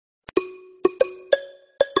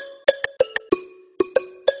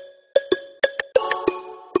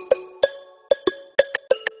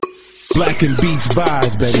Black and Beats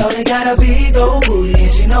vibes, baby. Shorty got a big old booty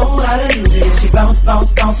and she know how to use it. She bounce,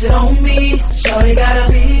 bounce, bounce it on me. Shorty got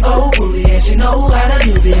a big old booty and she know how to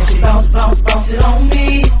use it. She bounce, bounce, bounce it on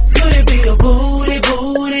me. Could it be the booty,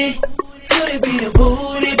 booty? Could it be the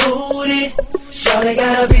booty, booty? Shorty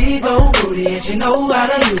got a big old booty and she know how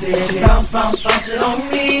to use it. She bounce, bounce, bounce it on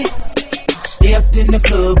me. Stepped in the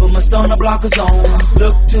club with my stunner blockers on.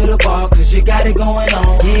 Look to the bar cause you got it going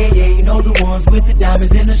on. Yeah, yeah, you know the ones with the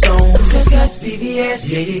diamonds in the stones. Just got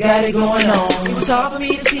VVS, yeah, you got it going on. It was hard for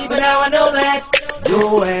me to see, but now I know that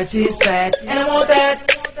your ass is fat, and I want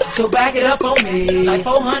that. So back it up on me, like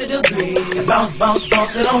 400 degrees. And bounce, bounce,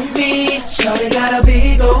 bounce it on me. Shorty got a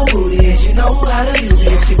big old booty and she know how to use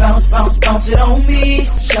it. She bounce, bounce, bounce it on me.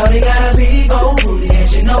 Shorty got a big old booty and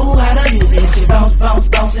she know how to use it. She bounce, bounce,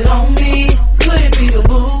 bounce it on me. Could it be the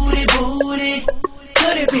booty, booty?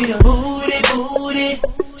 Could it be the booty, booty?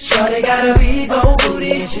 Shorty got a big old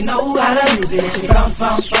booty and she know how to use it. She bounce,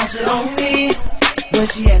 bounce, bounce it on me. Where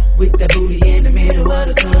she at with that booty in the middle of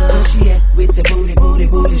the club? Where she at with the booty, booty,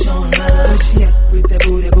 booty showing love? Where she at with that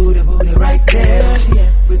booty, booty, booty right there? Where she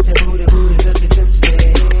at with that booty, booty? Look at them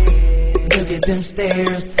stairs. Look at them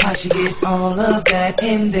stairs. How she get all of that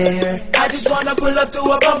in there? I just wanna pull up to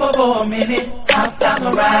a bumper for a minute. Hop down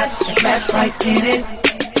the ride and smash right in it.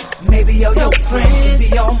 Maybe all your friends can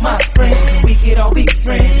be all my friends. We could all be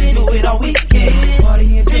friends and do it all weekend.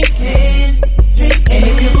 Party and drinking. And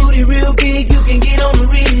if your booty real big, you can get on the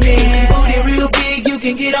remix. Booty real big, you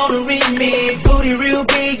can get on the remix. Booty real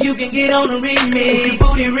big, you can get on the remix.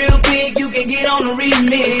 Booty real big, you can get on the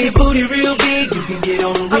remix. Booty real big, you can get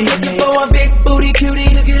on the remix. I'm looking for a big booty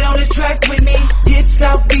cutie to get on this track with me. Get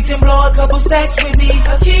South Beach and blow a couple stacks with me.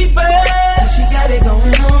 A keeper, she got it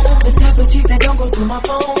going on. The type of chick that don't go through my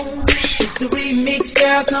phone. It's the remix,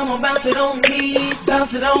 girl, come on, bounce it on me.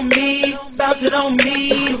 Bounce it on me, bounce it on me.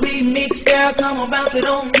 It's the remix, girl, come on, bounce it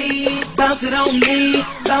on me. Bounce it on me,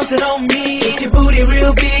 bounce it on me. If your booty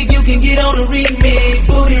real big, you can get on the remix.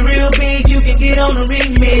 Booty real big, you can get on the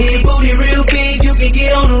remix. Booty real big, you can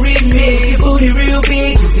get on the remix. Booty real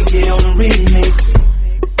big, you can get on the remix.